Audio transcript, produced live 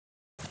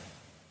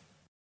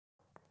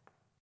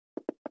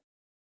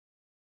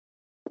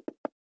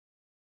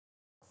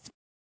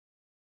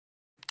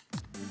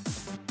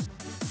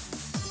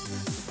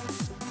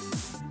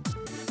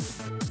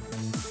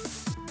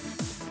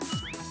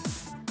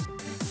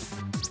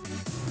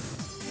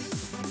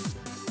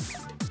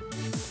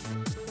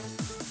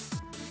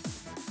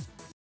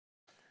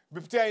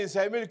Bibtej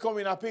nsejmilkom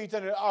jina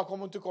Peter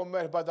nilqakom untikom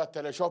merħba da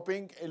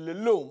teleshopping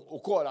il-lum u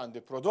kol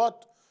għandi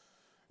prodott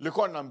li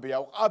konna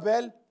nbijaw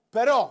qabel,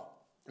 però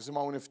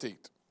isimaw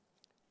niftit.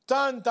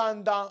 Tant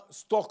għanda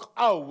stok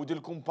qaww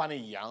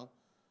dil-kumpanija,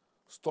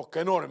 stok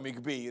enormi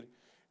kbir,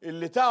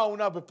 illi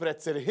tawna bi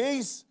prezz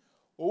irħis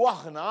u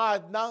aħna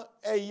għadna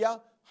ejja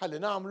ħalli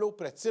nagħmlu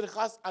prezz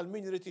irħas għal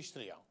min irid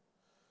jixtriha.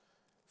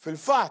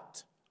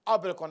 Fil-fatt,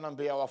 qabel konna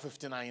nbijawha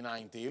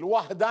 59.90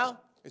 il-waħda,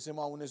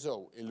 isimgħu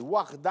nisew,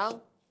 il-waħda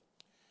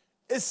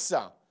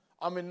issa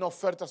għamilna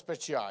offerta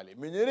speċjali.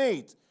 Min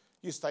irid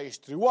jista'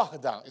 jixtri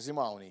waħda,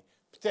 isimgħuni,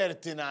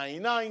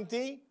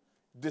 b'39.90,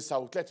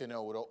 39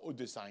 euro u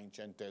 90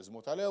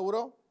 ċentesmu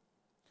tal-euro.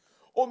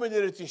 U min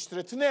irid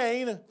jixtri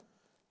tnejn,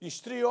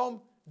 jixtrihom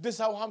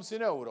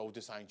 59 euro u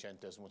 90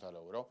 ċentesmu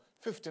tal-euro,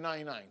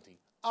 59.90.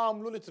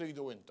 Għamlu li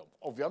tridu intom.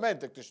 Ovvjament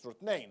jekk tixtru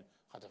tnejn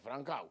ħad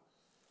ifrankaw.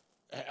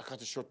 Jekk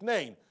tixtru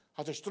tnejn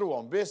ħad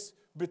tixtruhom biss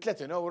bi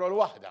 30 euro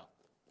l-waħda.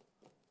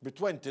 Bi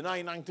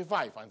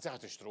 29.95, għanzi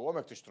ħat tixtruhom,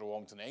 jekk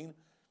tixtruhom tnejn,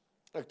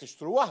 jekk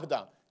tixtru waħda,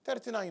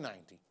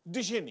 39.90.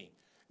 Di x'inhi?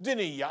 Din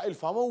hija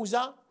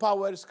l-famuża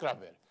Power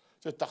Scrubber.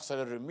 Trid taħsel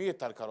ir-rimmijiet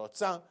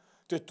tal-karozza,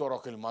 trid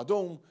torok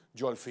il-madum,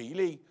 ġol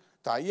fili,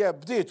 tajjeb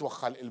bdiet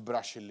waħħal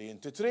il-brush li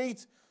inti trid,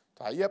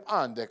 tajjeb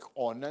għandek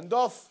on and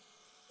off,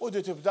 u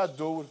di tibda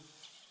ddur,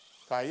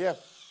 tajjeb,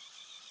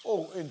 u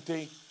inti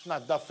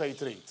tnaddaf fejn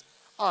trid.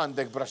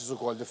 Għandek brushes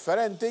ukoll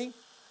differenti,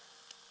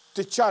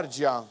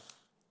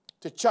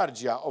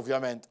 tiċċarġja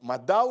ovvjament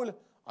mad-dawl,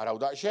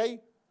 araw daqsxejn,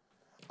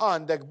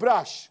 għandek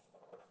brush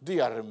di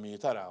għarrimmi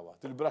tarawha,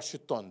 il-brush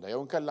it-tonda,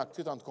 jew nkella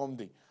ktit għandkom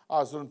di,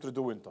 għażlu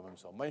tridu intom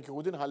insomma,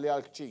 jinkiku din ħalli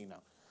għal-kċina.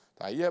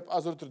 Tajjeb,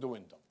 għażlu tridu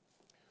intom.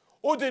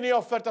 U din hija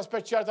offerta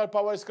speċjali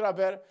tal-Power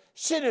Scrubber,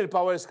 x'inhi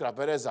il-Power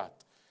Scrubber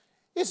eżatt?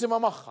 Isimha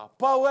magħha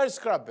Power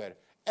Scrubber,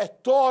 qed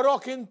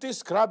torok inti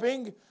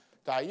scrubbing,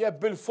 tajjeb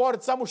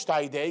bil-forza mhux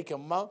ta' jdejk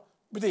imma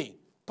b'din,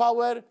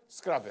 Power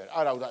Scrubber,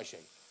 araw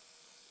daqsxejn.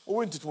 U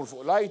inti tmur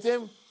fuq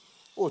l-item,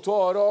 u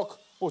torok,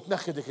 u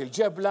tneħħi dik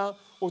il-ġebla,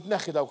 u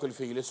tneħħi dawk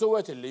il-fili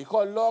suwed illi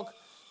jkollok,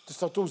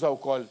 tista' tuża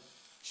wkoll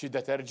xi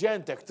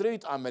deterġent hekk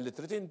trid, għamel li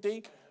trid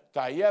inti,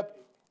 tajjeb,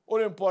 u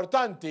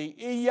l-importanti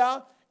hija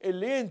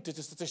illi inti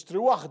tista' tixtri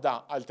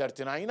waħda għal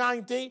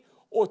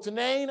 39.90 u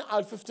tnejn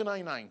għal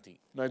 59.90.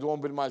 Ngħiduhom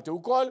bil-Malti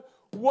wkoll,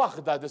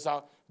 waħda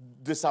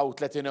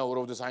 39 euro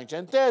u 90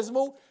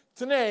 ċentesmu,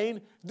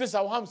 tnejn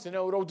 59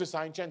 euro u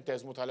 90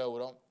 ċentesmu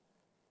tal-euro.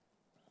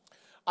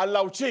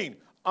 Għall-lawċin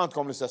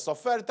għandkom l-istess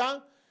offerta,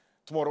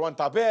 tmorru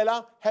għan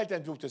tabela, Health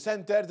and Beauty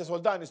Center, da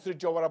Soldani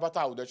Street ġewwa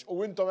Rabatawdex,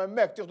 u intom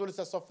hemmhekk tieħdu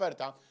l-istess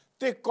offerta,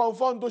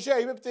 tikkonfondu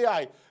xejn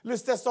bibtiegħi,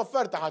 l-istess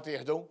offerta ħadd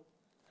tieħdu.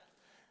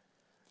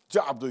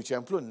 Ġaqbdu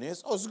jċemplu n-nies,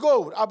 u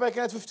żgur, qabel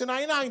kienet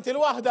 59.90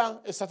 il-waħda,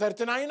 issa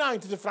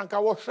 39.90 tifranka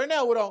 20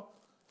 euro.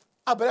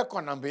 Qabel hekk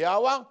konna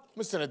nbijawha,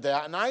 missin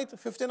iddejjaq ngħid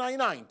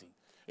 59.90.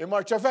 Imma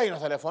rċevejna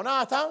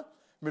telefonata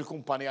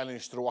mill-kumpanija li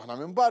nixtru aħna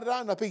minn barra,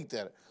 na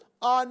Peter,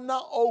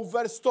 għanna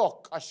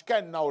overstock, għax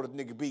kenna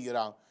ordni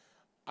kbira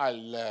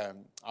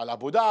għal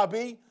Abu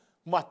Dhabi,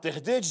 ma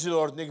t-teħdiġ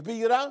l-ordni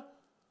kbira,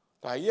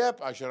 tajjeb,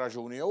 għax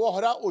raġuni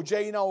oħra, u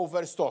ġejna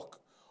overstock.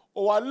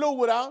 U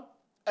allura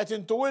qed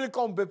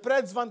intuwilkom bi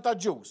prezz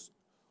vantaġġuż.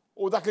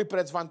 U dak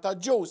il-prezz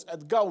vantaġġuż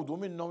qed gawdu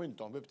minnhom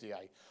intom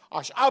bibtiegħi.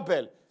 Għax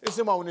qabel,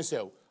 isimgħu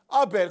nisew,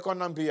 qabel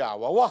konna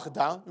nbijawha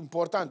waħda,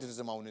 importanti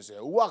tisimgħu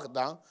nisew,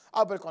 waħda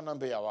qabel konna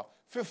nbijawha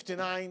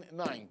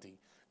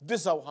 59.90.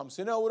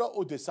 59 euro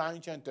u 90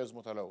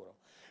 ċentesmu tal-euro.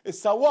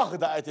 Issa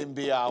waħda qed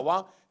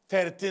inbijawha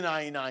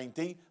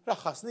 39.90,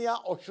 raħħasnija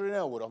 20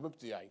 euro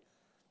bibtiegħi.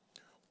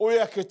 U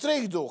jekk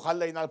tridu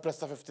ħallejna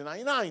l-prezz ta'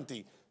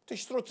 59.90,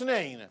 tixtru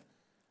tnejn.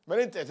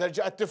 Mela inti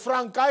terġa' qed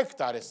tifranka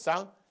iktar issa.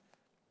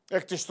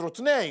 Jekk tixtru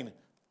tnejn,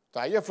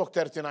 tajjeb flok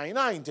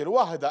 39.90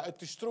 il-waħda qed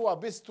tixtruha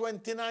biss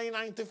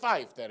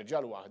 29.95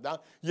 terġa' l-waħda,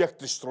 jekk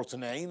tixtru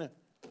tnejn.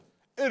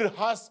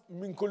 Irħas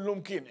minn kullum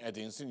kien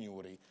qegħdin,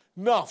 sinjuri.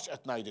 Nafx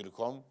qed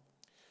ngħidilkom.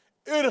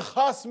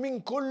 Irħas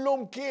minn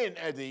kullum kien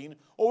qegħdin,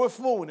 u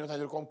ifhmuni meta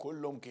ngħidilkom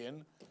kullum kien.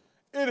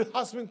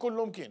 Irħas minn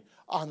kullum kien.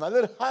 Aħna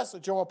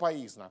l-irħas ġewwa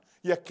pajjiżna.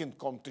 Jekk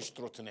intkom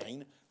tixtru tnejn,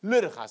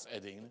 l-irħas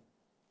qegħdin.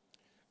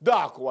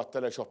 Dak huwa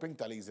t-teleshopping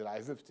tal-Easy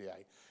Life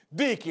tiegħi.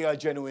 Dik hija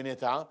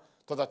l-ġenwinità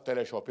ta'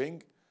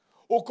 dat-teleshopping.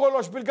 U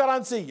kollox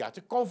bil-garanzija,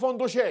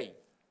 tikkonfondu xejn.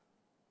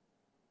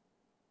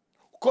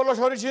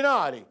 Kollox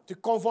oriġinali,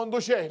 tikkonfondu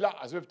xejn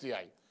laqqas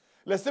bibtiegħi.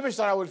 Lesti biex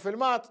taraw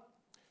il-filmat?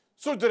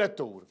 Sur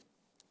direttur,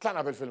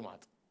 tlaqna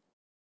bil-filmat.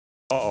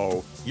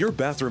 Uh-oh, your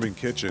bathroom and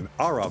kitchen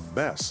are a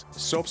mess.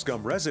 Soap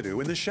scum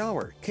residue in the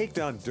shower, caked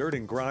on dirt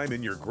and grime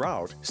in your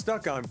grout,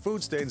 stuck on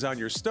food stains on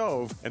your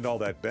stove, and all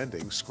that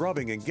bending,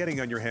 scrubbing, and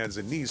getting on your hands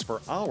and knees for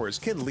hours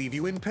can leave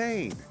you in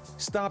pain.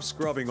 Stop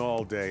scrubbing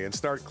all day and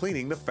start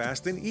cleaning the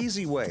fast and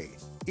easy way.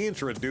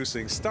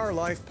 Introducing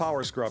StarLife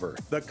Power Scrubber,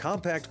 the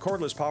compact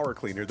cordless power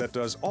cleaner that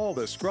does all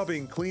the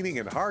scrubbing, cleaning,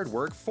 and hard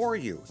work for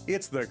you.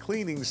 It's the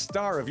cleaning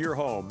star of your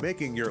home,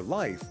 making your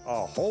life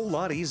a whole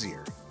lot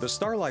easier. The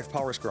StarLife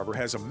Power Scrubber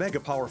has a mega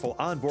powerful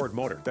onboard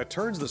motor that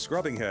turns the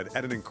scrubbing head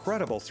at an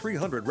incredible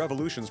 300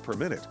 revolutions per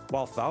minute,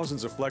 while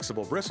thousands of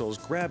flexible bristles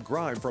grab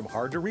grime from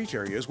hard-to-reach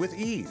areas with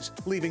ease,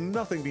 leaving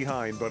nothing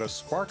behind but a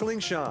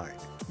sparkling shine.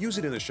 Use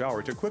it in the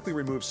shower to quickly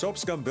remove soap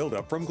scum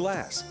buildup from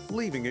glass,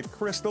 leaving it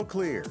crystal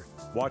clear.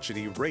 Watch it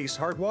erase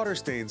hard water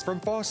stains from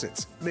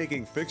faucets,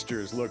 making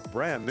fixtures look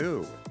brand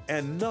new.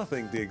 And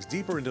nothing digs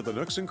deeper into the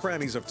nooks and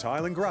crannies of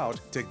tile and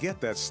grout to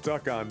get that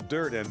stuck-on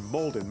dirt and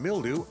mold and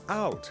mildew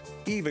out.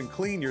 Even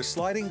clean your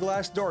sliding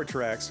glass door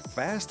tracks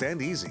fast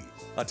and easy.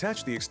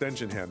 Attach the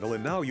extension handle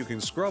and now you can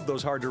scrub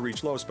those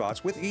hard-to-reach low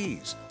spots with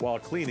ease, while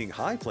cleaning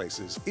high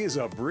places is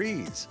a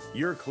breeze.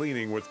 You're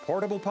cleaning with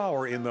portable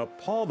power in the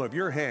palm of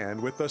your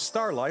hand with the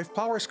StarLife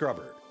Power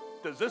Scrubber.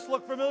 Does this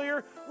look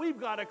familiar? We've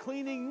got a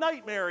cleaning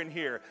nightmare in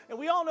here. And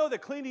we all know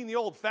that cleaning the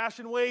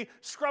old-fashioned way,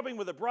 scrubbing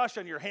with a brush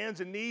on your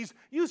hands and knees,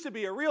 used to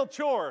be a real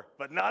chore,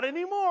 but not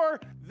anymore.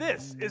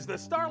 This is the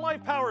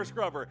StarLife Power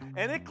Scrubber,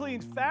 and it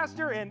cleans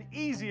faster and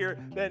easier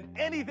than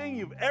anything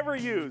you've ever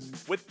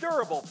used. With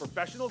durable,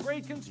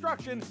 professional-grade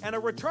construction and a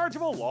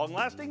rechargeable,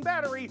 long-lasting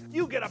battery,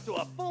 you get up to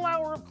a full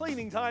hour of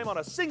cleaning time on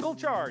a single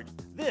charge.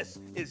 This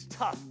is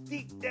tough,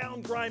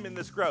 deep-down grime in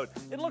this grout.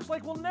 It looks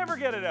like we'll never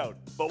get it out.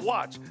 But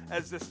watch,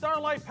 as the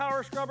StarLife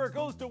Power Scrubber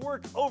goes to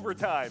work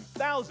overtime.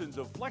 Thousands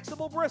of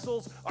flexible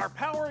bristles are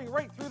powering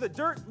right through the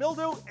dirt,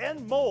 mildew,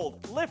 and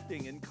mold,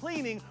 lifting and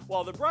cleaning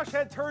while the brush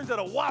head turns at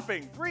a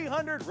whopping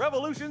 300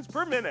 revolutions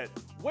per minute.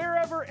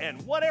 Wherever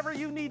and whatever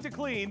you need to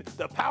clean,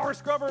 the Power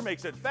Scrubber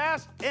makes it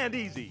fast and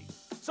easy.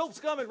 Soap,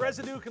 scum, and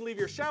residue can leave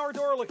your shower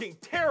door looking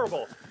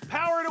terrible.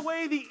 Power it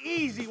away the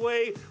easy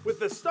way with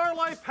the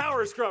StarLife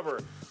Power Scrubber.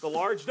 The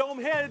large dome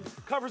head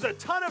covers a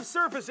ton of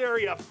surface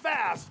area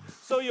fast,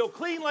 so you'll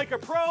clean like a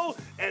pro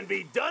and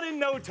be done in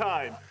no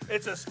time.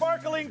 It's a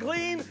sparkling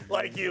clean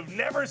like you've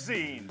never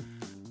seen.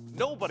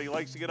 Nobody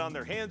likes to get on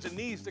their hands and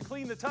knees to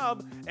clean the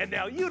tub, and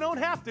now you don't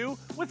have to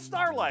with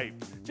StarLife.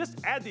 Just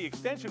add the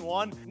extension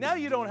wand. Now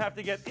you don't have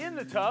to get in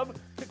the tub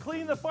to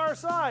clean the far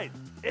side.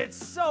 It's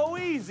so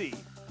easy.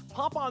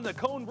 Pop on the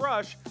cone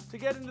brush to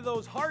get into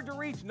those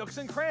hard-to-reach nooks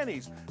and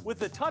crannies. With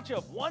the touch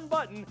of one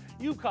button,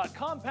 you've got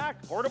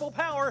compact, portable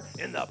power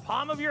in the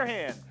palm of your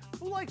hand.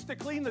 Who likes to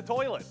clean the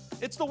toilet?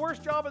 It's the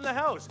worst job in the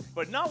house,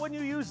 but not when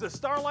you use the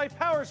StarLife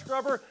Power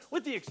Scrubber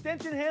with the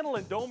extension handle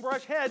and dome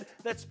brush head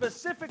that's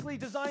specifically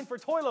designed for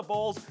toilet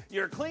bowls.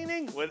 You're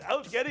cleaning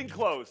without getting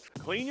close.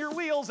 Clean your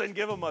wheels and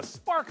give them a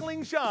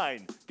sparkling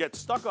shine. Get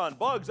stuck on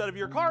bugs out of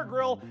your car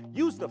grill?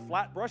 Use the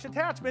flat brush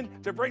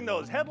attachment to bring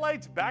those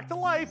headlights back to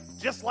life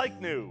just like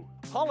new.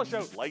 Polish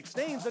out light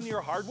stains on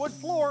your hardwood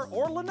floor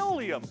or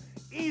linoleum.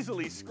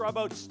 Easily scrub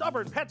out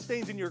stubborn pet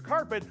stains in your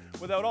carpet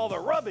without all the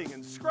rubbing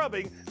and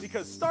scrubbing,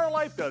 because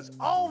StarLife does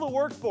all the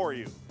work for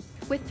you.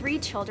 With 3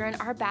 children,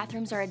 our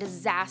bathrooms are a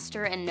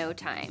disaster in no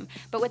time.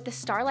 But with the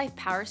StarLife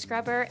Power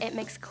Scrubber, it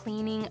makes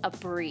cleaning a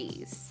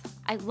breeze.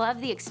 I love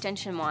the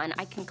extension wand.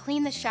 I can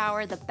clean the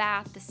shower, the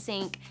bath, the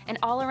sink, and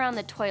all around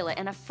the toilet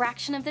in a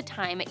fraction of the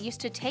time it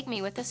used to take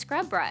me with a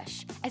scrub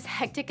brush. As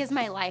hectic as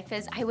my life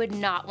is, I would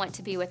not want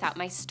to be without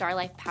my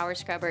StarLife Power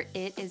Scrubber.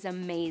 It is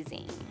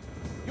amazing.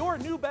 Your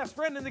new best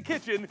friend in the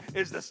kitchen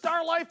is the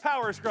StarLife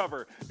Power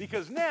Scrubber,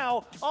 because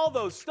now all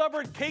those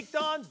stubborn caked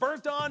on,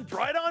 burnt on,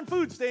 dried on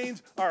food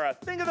stains are a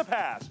thing of the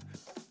past.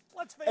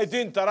 Let's face it.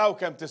 Edin taraw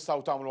kemm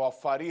tistgħu tagħmlu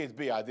affarijiet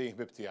biha di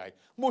ħbib tiegħi.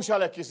 Mhux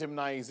għalhekk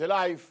jisimna Easy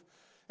Life.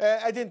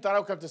 Edin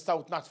taraw kemm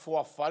tistgħu tnattfu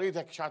affarijiet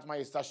hekk xi ħadd ma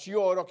jistax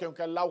jorok jew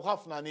kellha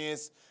ħafna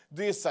nies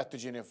di issa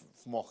tiġini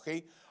f'moħħi.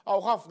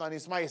 Hawn ħafna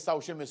nies ma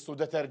jistgħux imissu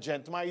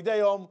deterġent ma'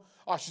 jdejhom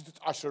għax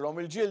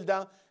titqaxxilhom il-ġilda.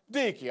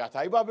 Dik hija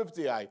tajba ħbib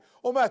tiegħi.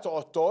 U meta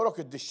toqgħod torok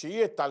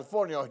id-dixxijiet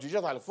tal-forn jew ħġiġa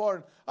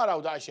tal-forn,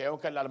 araw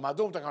daqsxejn kellha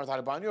l-madum ta' kamra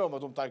tal-banju jew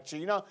madum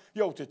tal-kċina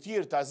jew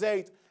titjir ta'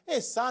 żejt,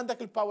 issa għandek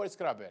il-Power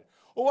Scrubber.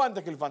 U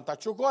għandek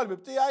il-vantaġġ ukoll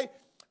ħbib tiegħi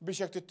biex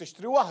jekk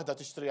tixtri waħda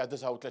tixtriha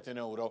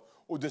 39 euro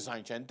u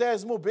 90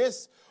 ċenteżmu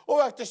biss, u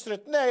jekk tixtri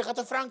tnejn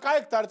ħadd tifranka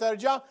iktar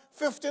terġa'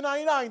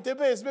 59.90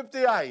 biss ħbib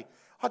tiegħi.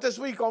 Ħadd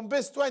iswikhom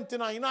biss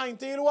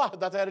 29.90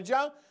 il-waħda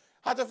terġa'.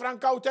 ħadd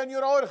ifrankaw 10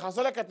 euro irħas,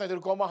 għalhekk qed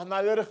ngħidilkom aħna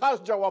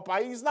l-irħas ġewwa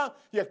pajjiżna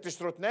jekk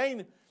tixtru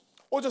tnejn.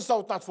 U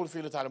tistgħu tnatfu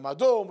l-fili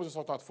tal-madum, u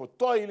tistgħu tnatfu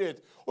t-toilet,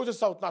 u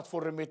tistgħu tnatfu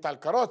r-rimiet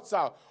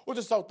tal-karozza, u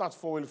tistgħu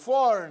tnatfu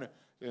l-forn.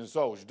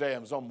 Insowx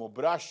dejjem żommu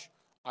brax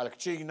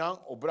għall-kċina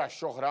u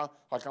brax oħra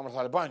għall-kamra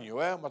tal-banju,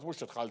 ma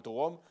tmux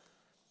titħaltuhom.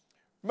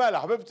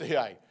 Mela ħbib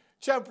tiegħi,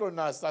 ċemplu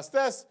n-nas ta'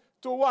 stess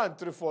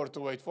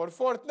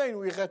 2-1-3-4-2-8-4-4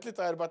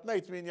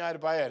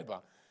 2-1-3-4-2-8-8-4.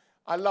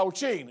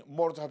 Għall-lawċin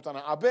mortu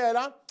ħabtana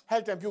qabela,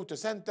 Health and Beauty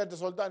Center di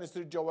Soldani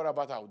Street ġewwa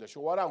Rabat Għawdex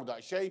u waraw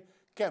daqsxejn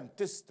kemm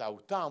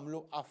tistgħu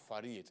tagħmlu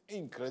affarijiet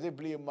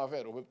inkredibbli imma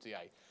veru ħbib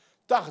tiegħi.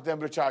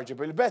 Taħdem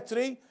rechargeable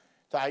battery,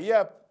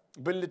 tajjeb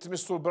billi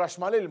tmissu l-brax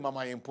mal-ilma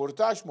ma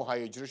jimpurtax, mu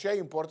ħajjiġri xejn,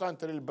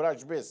 importanti li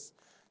l-brax biss.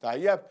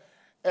 Tajjeb,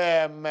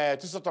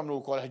 tistgħu tagħmlu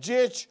wkoll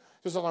ħġieġ,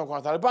 tistgħu tagħmlu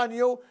wkoll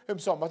tal-banju,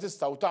 insomma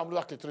tistgħu tagħmlu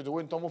dak li tridu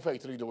intom u fejn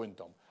tridu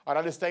intom.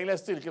 Ara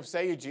l-stainless steel kif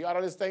se jiġi,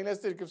 ara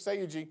l-stainless steel kif se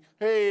jiġi.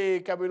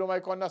 Hej, kabilu ma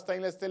jkollna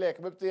stainless steel hekk,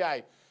 ħbib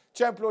tiegħi.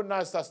 ċemplu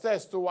n-nasta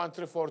stess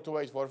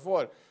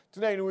 2-1-3-4-2-8-4-4,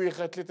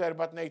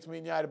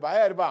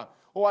 2-1-3-4-2-8-4-4,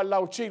 u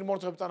għallaw ċin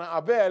mortħib tana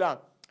qabela,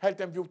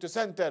 Health and Beauty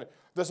Center,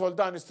 da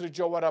Soldan Street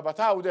ġewwa Rabat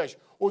Għawdex,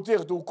 u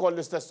tieħdu wkoll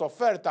l-istess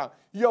offerta,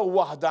 jew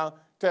waħda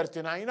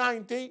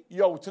 39.90,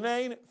 jew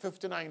 2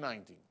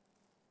 59.90.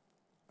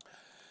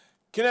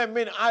 Kien hemm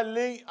min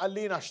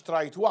għallina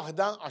xtrajt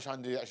waħda għax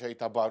għandi xejn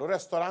ta' baru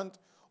restorant,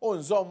 u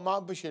nżomma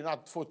biex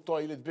jingħadfu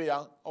t-toilet bija,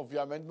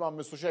 ovvjament ma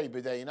missu xejn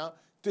bidejna,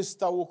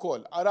 tistgħu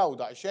wkoll araw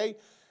daqsxejn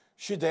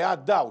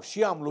x'idejat daw,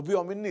 x'jagħmlu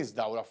bihom in-nies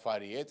daw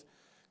l-affarijiet.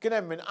 Kien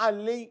hemm min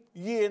qalli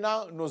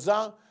jiena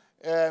nuża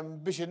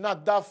biex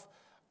innaddaf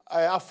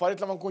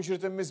affarijiet li ma nkunx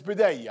irid immiss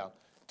bidejja.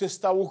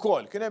 Tistgħu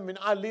wkoll. Kien hemm min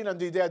qalli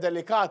għandi idea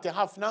delikati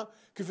ħafna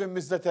kif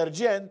immiss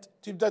deterġent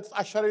tibda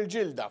tqaxxar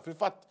il-ġilda.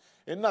 Fil-fatt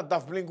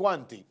innaddaf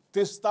bl-ingwanti.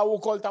 Tistgħu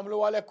wkoll tagħmlu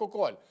għalhekk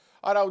ukoll.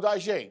 Araw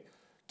daqsxejn.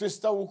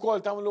 Tistgħu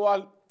wkoll tagħmlu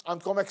għal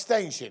għandkom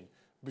extension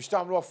biex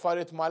tagħmlu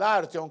affarijiet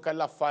mal-art jew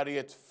nkella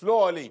affarijiet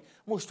floli,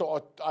 mhux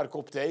toqgħod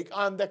arkubtejk,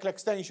 għandek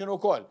l-extension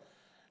ukoll.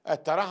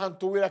 Qed tara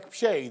ħantuwilek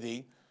b'xejdi,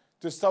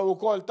 tistgħu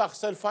wkoll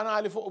taħsel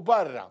fanali fuq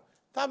barra.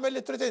 Tagħmel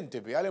li trid inti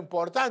biha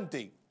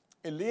l-importanti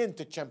illi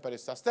inti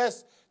ċ-ċemperista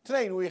stess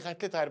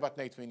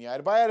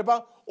 2-1-3-4-2-8-4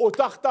 u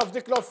taħtaf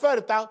dik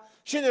l-offerta.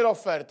 X'inhi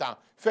l-offerta?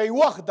 Fejn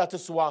waħda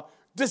tiswa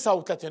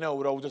 39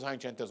 euro u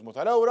 90 ċentesmu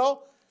tal-euro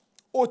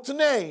u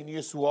tnejn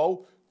jiswaw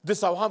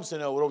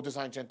 59 euro u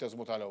 90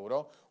 ċentesmu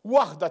tal-euro,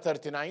 waħda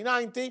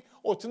 39.90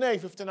 u 2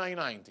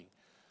 59.90.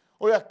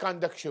 U jekk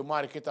għandek xi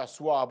marki ta'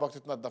 swabak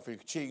titnaddaf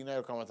il-kċina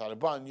jew kamra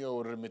tal-banju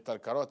u r-rimit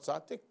tal-karozza,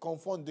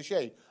 tikkonfondi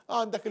xejn,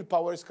 għandek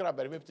il-power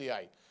scrubber mib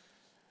tiegħi.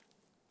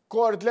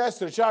 Cordless,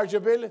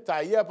 rechargeable,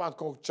 tajjeb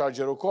għandkom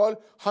charger ukoll,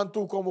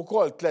 ħantukom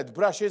ukoll 3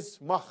 brushes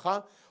magħha,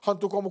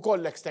 ħantukom ukoll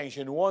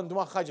l-extension wand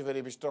magħha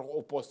ġifieri biex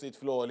troħu postijiet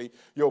floli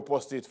jew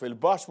postijiet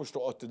fil-baxx mhux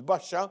toqgħod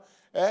titbaxxa,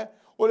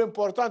 u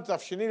l-importanti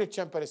taf x'inhi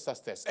ċ-ċemperista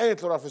stess. Ejn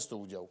lura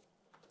fi-studju.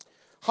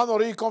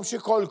 Ħanurikom xi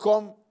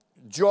kolkom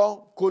ġo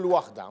kull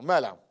waħda.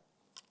 Mela.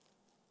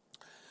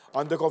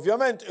 Għandek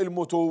ovvjament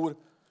il-mutur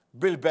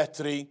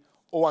bil-battery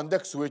u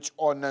għandek switch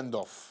on and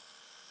off.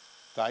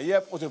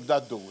 Tajjeb u tibda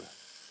ddur.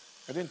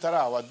 Qegħdin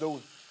taraw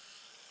għaddur.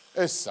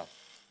 Issa.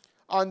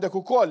 Għandek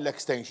ukoll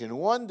l-extension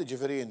wand,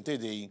 ġifieri inti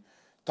di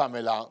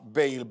tagħmilha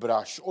bejn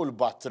il-brush u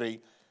l-battery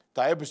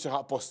tajjeb biex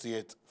tilħaq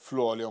postijiet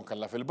floli jew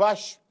nkella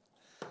fil-baxx.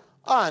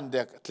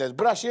 Għandek 3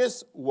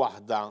 brushes,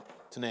 waħda,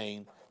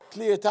 2,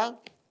 3,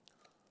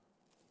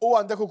 u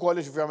għandek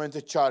ukoll ovvjament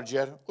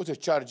iċ-charger u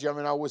tiċċarġja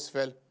minn hawn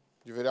isfel.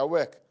 Ġifieri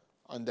hawnhekk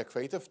għandek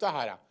fejn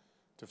tiftaħara.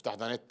 Tiftaħ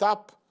dan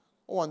it-tapp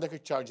u għandek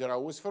iċ-charger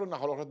hawn isfel u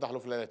naħa l-oħra tdaħħlu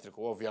fl-elettriku,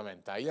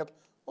 ovvjament tajjeb,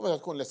 u meta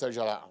tkun lester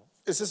ġalaqa.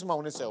 Issa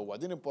ismawni sewwa,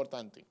 din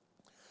importanti.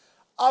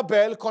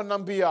 Qabel konna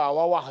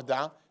nbijawha waħda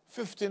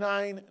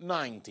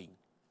 59.90.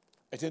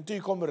 Qed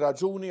intikom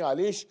ir-raġuni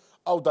għaliex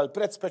hawn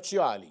dal-prezz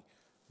speċjali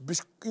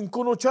biex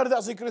nkunu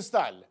ċardaqsi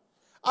kristall.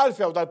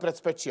 Għalfej hawn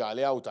dal-prezz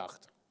speċjali hawn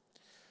taħt.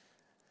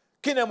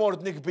 Kien hemm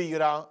ordni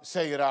kbira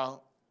sejra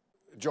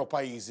ġo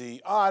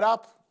pajjiżi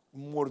Arab,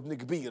 mordni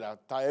kbira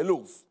ta'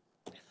 eluf.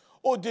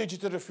 U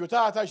diġi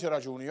tirrifjutata xi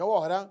raġuni jew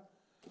oħra,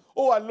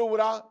 u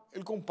allura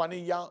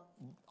il-kumpanija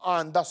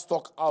għandha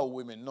stok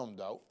qawwi minnhom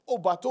daw u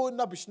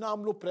batunna biex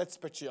nagħmlu prezz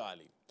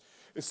speċjali.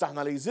 Issa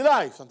aħna Lazy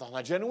Life, sant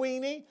aħna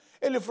ġenwini,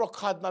 illi frok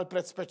ħadna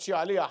l-prezz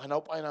speċjali aħna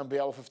u bqajna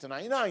nbijgħu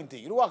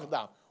 59.90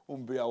 il-waħda u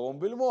nbijgħuhom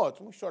bil-mod,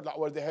 mhux xogħol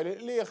laqwar diħel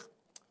liħ,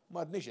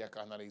 m'għadniex hekk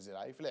aħna Lazy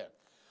Life, le.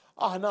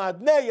 Aħna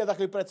għadnejja dak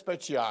il-prezz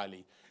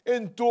speċjali,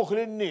 intuħ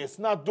lin-nies,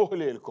 ngħadduh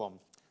lilkom.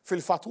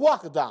 Fil-fatt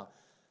waħda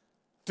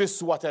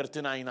tiswa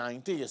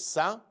 39.90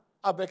 issa,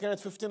 qabel kienet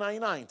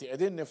 59.90,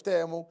 qegħdin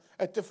niftehmu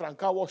qed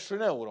tifrankaw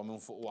 20 euro minn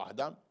fuq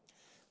waħda.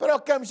 Però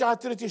kemm xi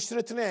ħadd trid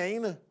jixtri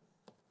tnejn,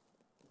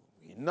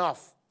 naf,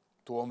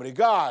 tuhom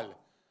rigal,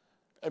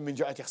 min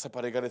ġa qed jaħseb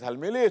rigali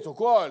tal-miliet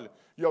ukoll,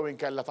 jew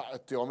inkella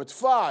taqgħodtihom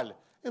it-tfal.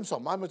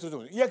 Insomma, għal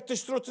tridun. Jekk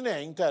tixtru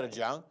tnejn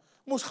terġa',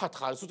 mhux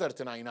ħadħallsu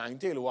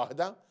 39.90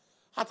 il-waħda,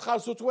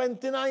 ħadħallsu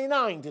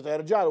 29.90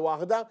 terġa'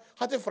 l-waħda,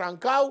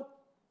 ħatifrankaw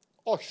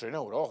 20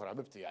 euro oħra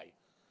bib tiegħi.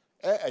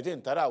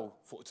 Qegħdin taraw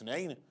fuq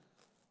tnejn,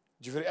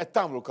 ġifieri qed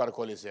tagħmlu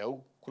karkoli sew,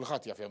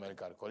 kulħadd jaf jagħmel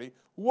karkoli,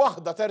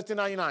 waħda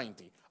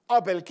 39.90,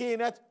 qabel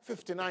kienet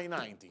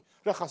 59.90,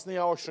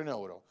 reħħasnija 20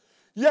 euro.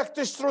 Jekk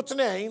tixtru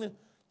tnejn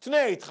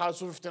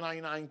tħallsu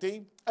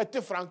 59.90, qed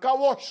tifrankaw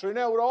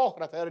 20 euro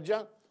oħra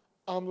terġa'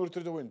 għamlu li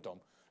tridu intom.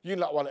 Jien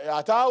laqwa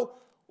l-qataw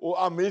u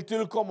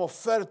għamiltilkom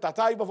offerta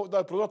tajba fuq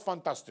dal-prodott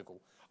fantastiku.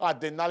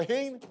 Għaddinna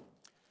l-ħin,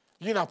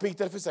 jiena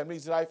Peter fisem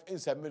Lazy Life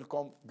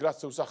insemmilkom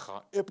grazzi u saħħa.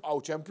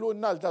 Ibqgħu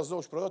ċemplunna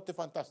l-żewġ prodotti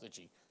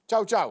fantastiċi.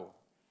 Ciao ciao!